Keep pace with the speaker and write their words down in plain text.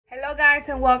Hello guys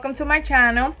and welcome to my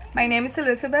channel. My name is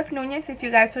Elizabeth Nunez. If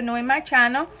you guys are new in my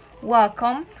channel,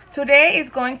 welcome. Today is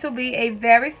going to be a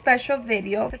very special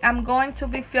video. I'm going to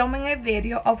be filming a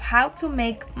video of how to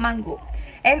make mango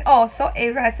and also a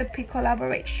recipe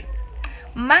collaboration.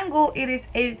 Mango, it is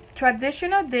a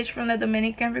traditional dish from the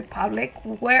Dominican Republic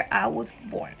where I was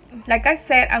born. Like I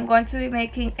said, I'm going to be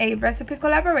making a recipe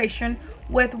collaboration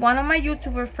with one of my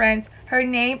YouTuber friends. Her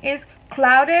name is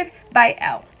Clouded by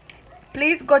Elle.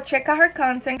 Please go check out her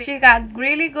content. She got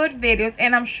really good videos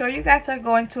and I'm sure you guys are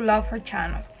going to love her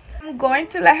channel. I'm going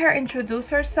to let her introduce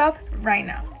herself right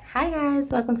now. Hi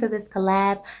guys, welcome to this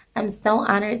collab. I'm so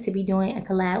honored to be doing a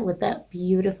collab with the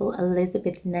beautiful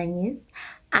Elizabeth Nunez.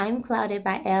 I'm Clouded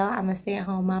by Elle. I'm a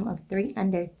stay-at-home mom of 3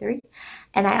 under 3.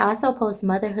 And I also post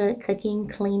motherhood, cooking,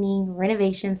 cleaning,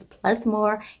 renovations, plus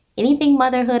more. Anything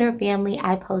motherhood or family,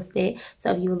 I post it.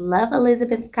 So if you love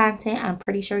Elizabeth's content, I'm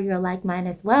pretty sure you'll like mine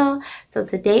as well. So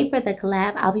today for the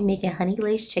collab, I'll be making honey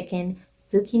glazed chicken,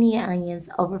 zucchini and onions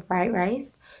over fried rice.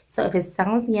 So if it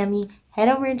sounds yummy, head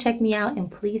over and check me out, and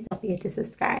please don't forget to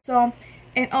subscribe.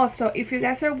 And also, if you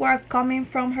guys are coming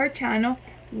from her channel,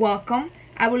 welcome.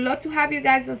 I would love to have you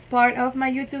guys as part of my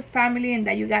YouTube family and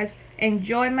that you guys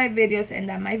enjoy my videos and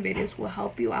that my videos will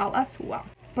help you out as well.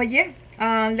 But yeah,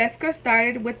 let's get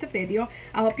started with the video.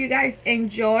 I hope you guys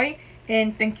enjoy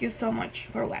and thank you so much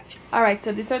for watching. Alright,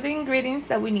 so these are the ingredients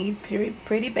that we need,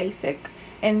 pretty basic.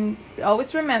 And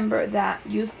always remember that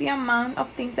use the amount of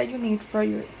things that you need for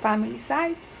your family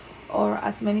size or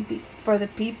as many for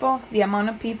the amount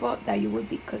of people that you would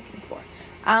be cooking for.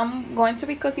 I'm going to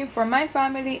be cooking for my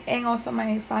family and also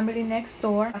my family next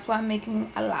door. That's why I'm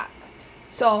making a lot.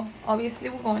 So obviously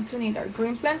we're going to need our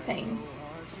green plantains,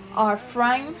 our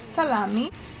frying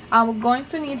salami. I'm going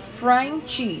to need frying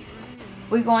cheese.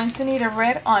 We're going to need a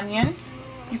red onion.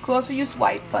 You could also use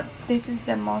white, but this is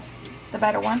the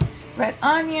better one. Red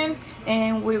onion,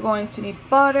 and we're going to need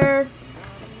butter,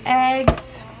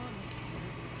 eggs,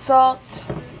 salt,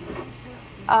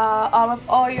 olive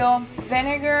oil,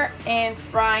 vinegar, and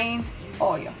frying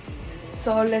oil.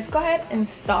 So let's go ahead and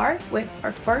start with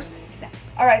our first step.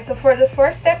 Alright, so for the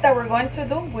first step that we're going to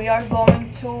do, we are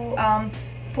going to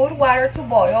put water to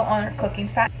boil on our cooking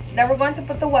pan. Then we're going to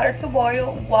put the water to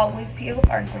boil while we peel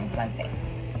our green plantains.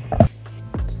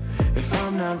 If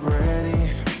I'm not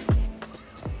ready.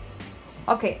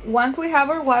 Okay, once we have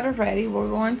our water ready, we're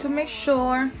going to make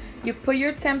sure you put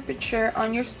your temperature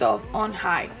on your stove on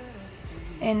high.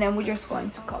 And then we're just going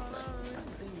to cover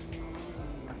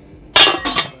it.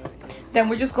 Then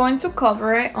we're just going to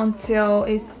cover it until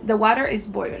the water is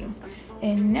boiling.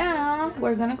 And now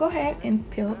we're gonna go ahead and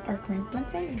peel our green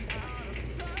plantains.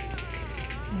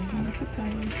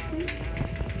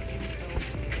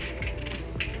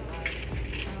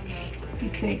 You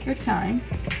take your time.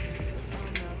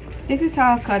 This is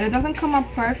how I cut it. It doesn't come out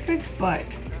perfect, but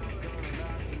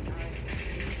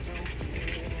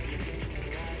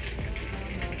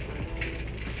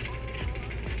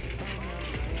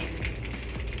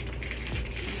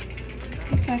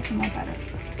this side come out better.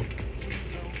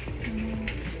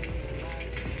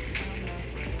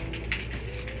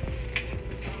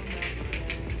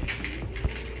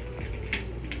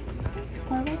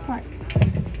 Part.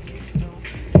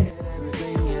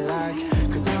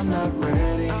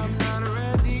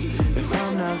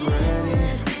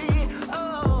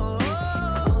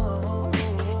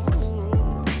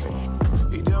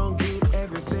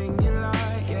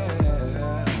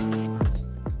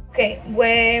 Okay,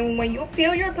 when you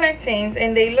peel your plantains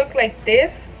and they look like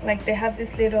this, like they have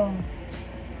these little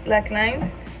black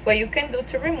lines, what you can do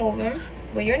to remove them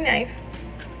with your knife,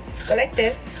 just go like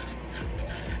this,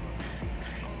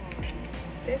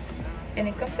 and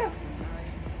it comes out.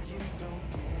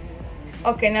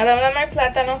 Okay, now that my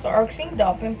plátanos are cleaned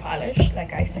up and polished,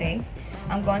 like I say,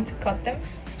 I'm going to cut them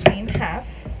in half.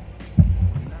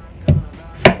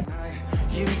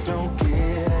 You don't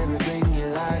get everything you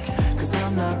like, 'cause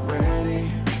I'm not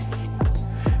ready.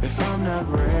 If I'm not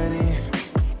ready.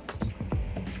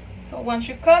 So once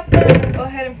you cut them, go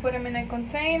ahead and put them in a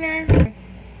container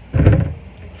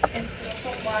and put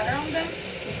some water on them,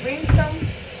 rinse them.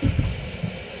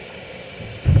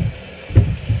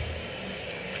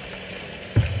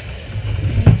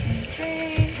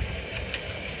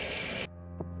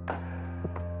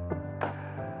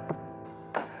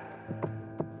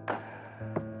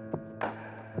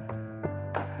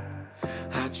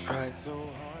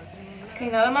 Okay,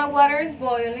 now that my water is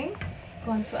boiling, I'm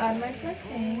going to add my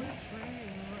plantains.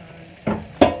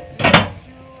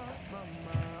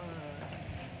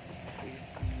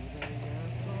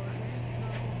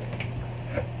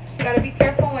 Just gotta be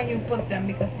careful when you put them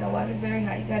because the water is very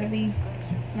hot. You gotta be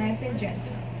Nice and gentle.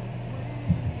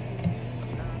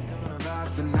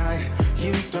 Tonight,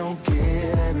 you don't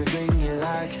get everything you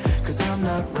like, 'cause I'm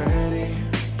not ready.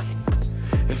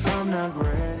 If I'm not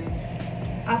ready.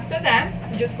 After that,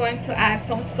 I'm just going to add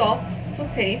some salt to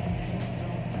taste.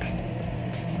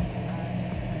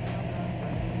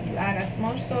 You add as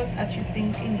much salt as you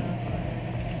think it needs.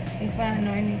 If I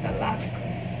know it needs a lot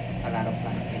because it's a lot of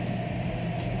plantains.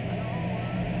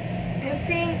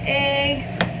 Using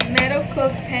a metal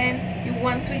cook pan, you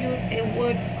want to use a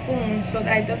wood spoon so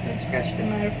that it doesn't scratch the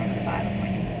metal from the bottom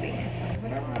when you're moving it.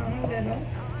 Put it around a little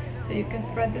so you can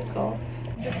spread the salt.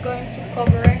 I'm just going to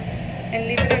cover it and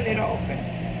leave it a little open.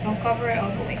 Don't cover it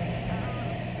all the way.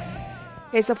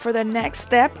 Okay, so for the next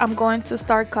step, I'm going to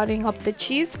start cutting up the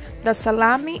cheese, the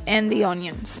salami, and the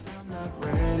onions.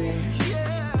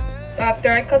 So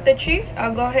after I cut the cheese,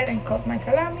 I'll go ahead and cut my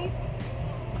salami.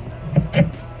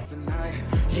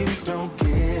 You don't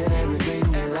get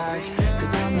everything you like,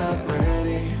 'cause I'm not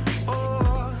ready.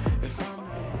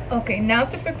 Okay, now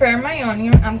to prepare my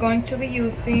onion, I'm going to be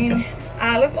using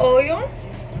olive oil,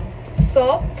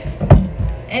 salt,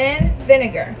 and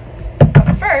vinegar.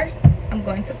 But first, I'm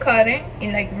going to cut it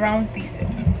in like round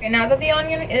pieces. Okay, now that the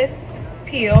onion is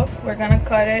peeled, we're gonna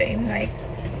cut it in like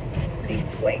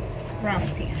this way, round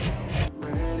pieces.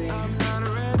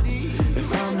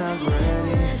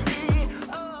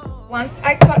 Once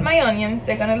I cut my onions,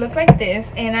 they're gonna look like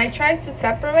this, and I try to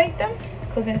separate them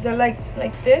because instead like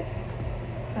this,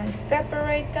 I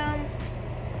separate them.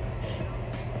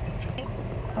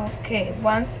 Okay,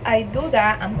 once I do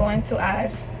that, I'm going to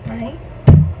add my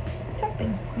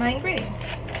toppings, my ingredients.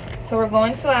 So we're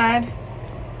going to add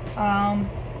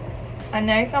a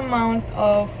nice amount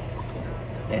of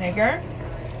vinegar.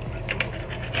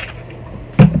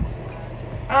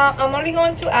 I'm only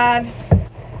going to add,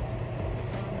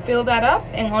 fill that up,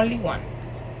 and only one.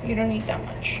 You don't need that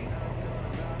much.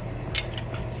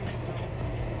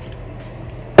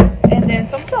 And then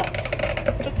some salt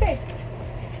to taste.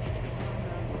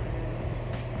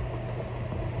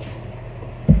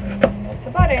 That's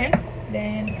about it.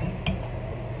 Then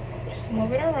just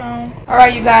move it around.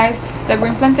 Alright, you guys, the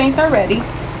green plantains are ready.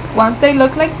 Once they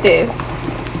look like this,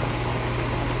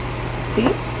 see?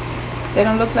 They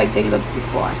don't look like they looked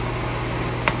before.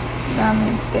 That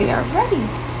means they are ready.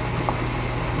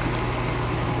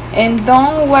 And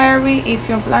don't worry if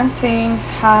your plantains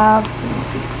have, let me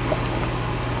see,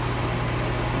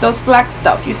 those black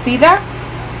stuff. You see that?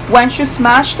 Once you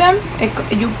smash them,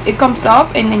 it comes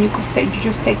off, and then you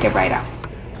just take it right out.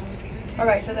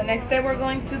 Alright, so the next step we're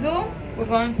going to do, we're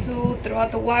going to throw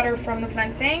out the water from the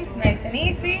plantains, nice and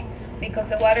easy, because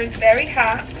the water is very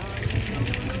hot.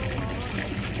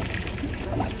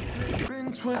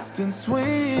 Twist and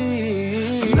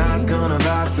swing. Not gonna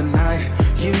vibe tonight.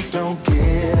 You don't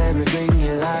get everything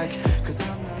you like.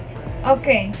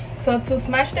 Okay, so to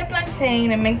smash the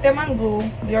plantain and make the mango,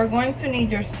 you're going to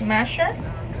need your smasher,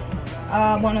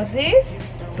 one of these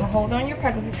to hold on your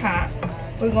pot because it's hot.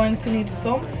 We're going to need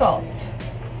some salt,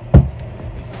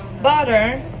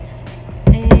 butter,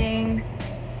 and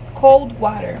cold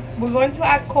water. We're going to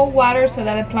add cold water so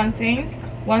that the plantains,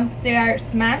 once they are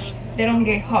smashed, they don't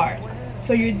get hard.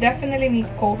 So you definitely need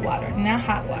cold water, not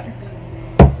hot water.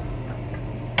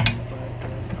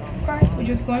 First, we're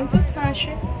just going to smash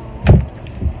it.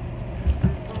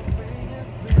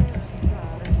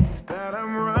 That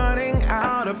I'm running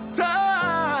out of time.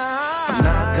 I'm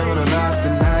not gonna vibe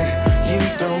tonight. You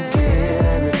don't get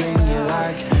everything you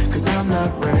like, 'cause I'm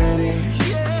not ready.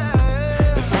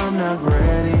 If I'm not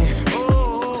ready,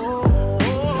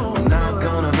 I'm not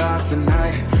gonna vibe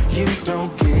tonight. You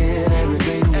don't get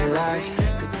everything you like.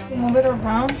 Move it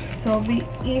around so it'll be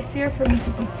easier for me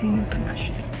to continue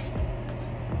smashing.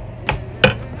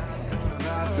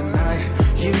 Tonight,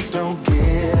 you don't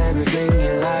get everything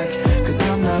you like, 'cause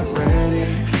I'm not ready.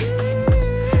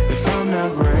 If I'm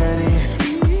not ready,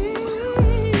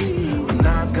 I'm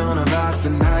not gonna vibe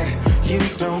tonight. You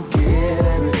don't get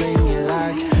everything you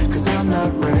like, 'cause I'm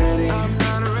not ready.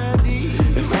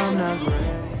 If I'm not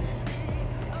ready.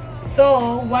 So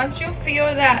once you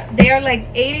feel that they are like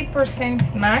 80%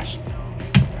 smashed,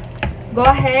 go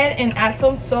ahead and add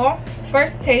some salt.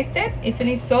 First taste it. If it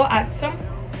needs salt, add some.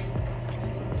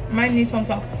 Might need some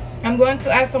salt. I'm going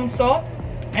to add some salt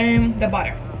and the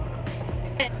butter.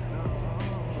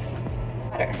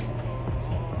 Butter.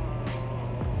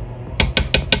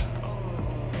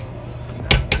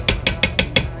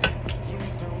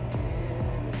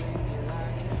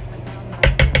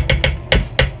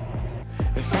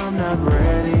 If I'm not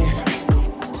ready,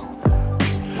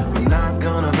 I'm not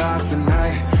gonna vibe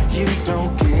tonight. You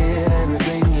don't get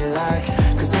everything you like,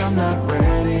 'cause I'm not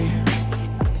ready.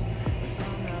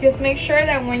 Just make sure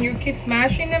that when you keep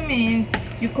smashing them in,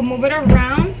 you can move it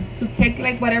around to take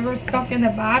like whatever is stuck in the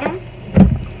bottom,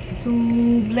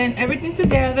 to blend everything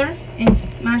together and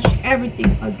smash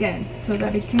everything again so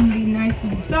that it can be nice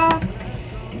and soft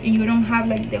and you don't have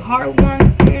like the hard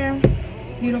ones there,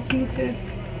 little pieces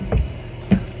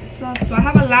stuff. So I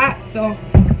have a lot, so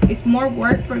it's more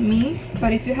work for me,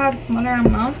 but if you have a smaller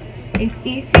amount, it's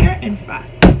easier and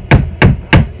faster.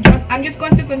 I'm just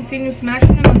going to continue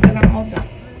smashing them until I'm all done.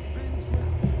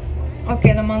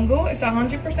 Okay, the mango is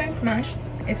 100% smashed.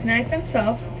 It's nice and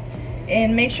soft.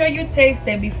 And make sure you taste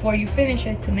it before you finish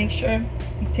it to make sure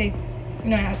it tastes, you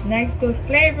know, it has nice good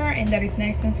flavor and that it's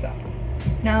nice and soft.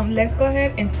 Now let's go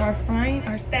ahead and start frying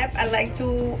our step. I like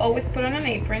to always put on an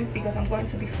apron because I'm going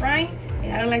to be frying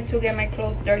and I don't like to get my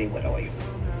clothes dirty with oil.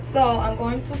 So I'm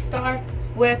going to start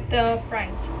with the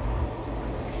frying.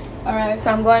 Alright,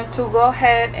 so I'm going to go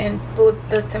ahead and put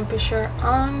the temperature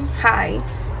on high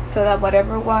so that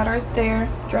whatever water is there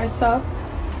dries up.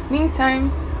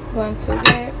 Meantime, I'm going to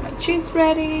get my cheese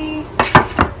ready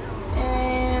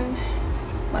and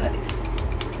one of these.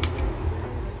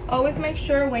 Always make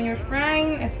sure when you're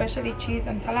frying, especially cheese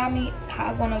and salami,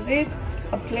 have one of these,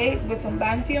 a plate with some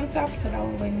bounty on top so that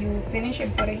when you finish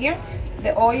and put it here,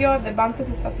 the oil, the bounty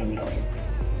will suck in the oil.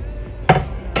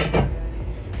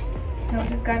 Now I'm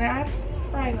just gonna add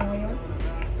frying oil,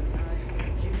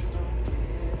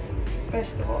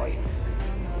 vegetable oil.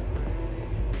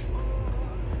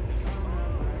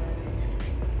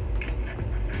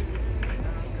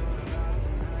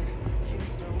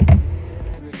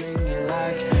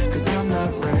 Cause I'm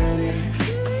not ready.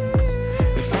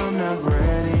 If I'm not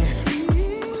ready,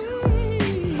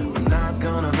 I'm not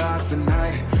gonna vibe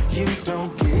tonight. You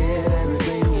don't get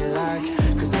everything you like.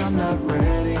 Cause I'm not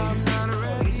ready.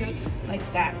 Like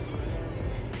that.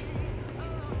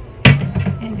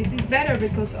 And this is better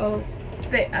because of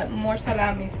more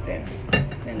salamis than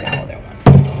the other one.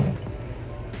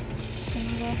 I'm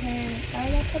gonna go ahead and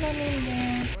add that salami in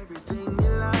there. Everything you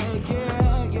like,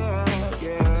 yeah, yeah,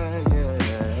 yeah,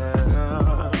 yeah.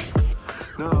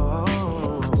 No.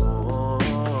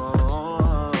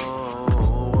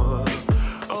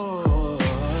 Oh,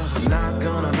 I'm not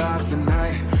gonna vibe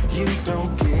tonight. You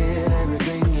don't get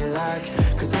everything you like.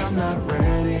 Cause I'm not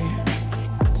ready.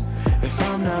 If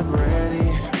I'm not ready,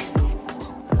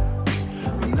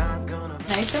 I'm not gonna.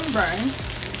 Nice and burned.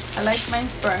 I like mine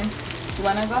burned. You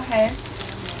wanna go ahead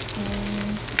and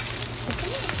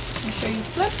make sure you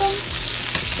flip them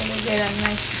so they get a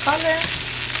nice color.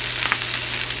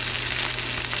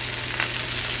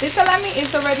 This salami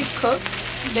is already cooked.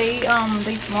 They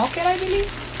smoke it, I believe.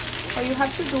 All you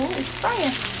have to do is fry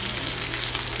it.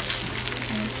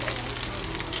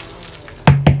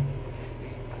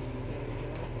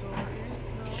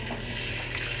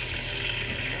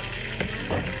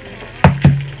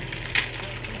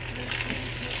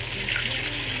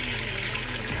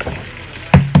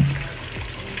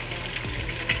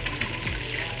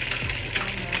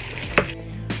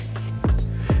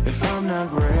 I'm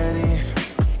not ready.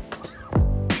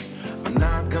 I'm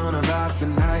not gonna vibe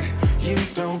tonight. You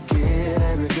don't get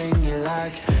everything you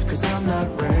like. Cause I'm not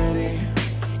ready.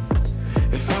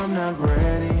 If I'm not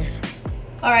ready.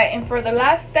 Alright, and for the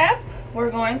last step,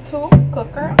 we're going to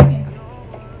cook our onions.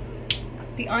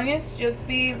 The onions, just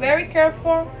be very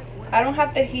careful. I don't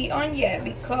have the heat on yet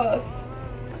because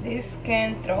this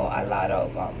can throw a lot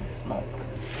of smoke.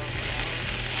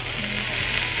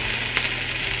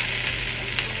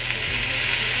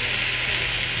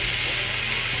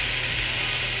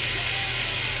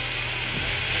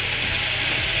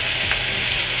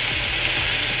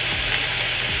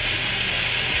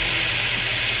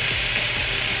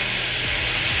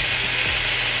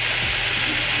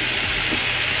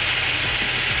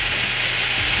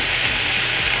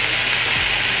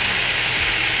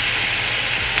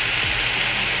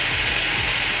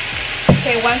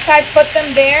 Okay, once I put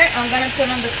them there, I'm gonna turn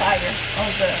on the fire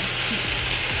of the heat.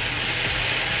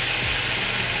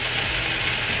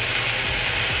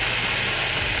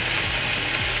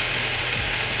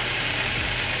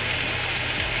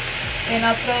 And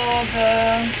I'll throw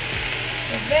the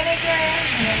vinegar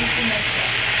and everything like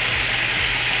that.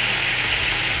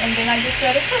 And then I just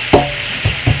let it cook.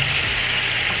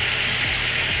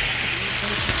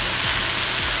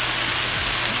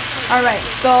 Alright,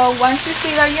 so once you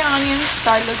see that your onions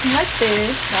start looking like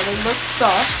this, that they look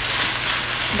soft,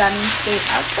 that means they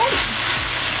are ready.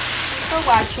 For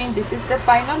watching, this is the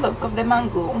final look of the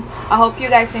mango. I hope you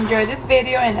guys enjoyed this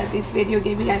video and that this video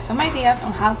gave you guys some ideas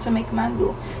on how to make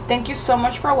mango. Thank you so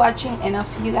much for watching and I'll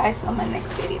see you guys on my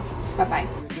next video. Bye bye.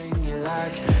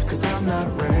 Cause I'm not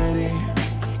ready.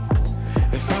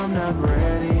 If I'm not ready.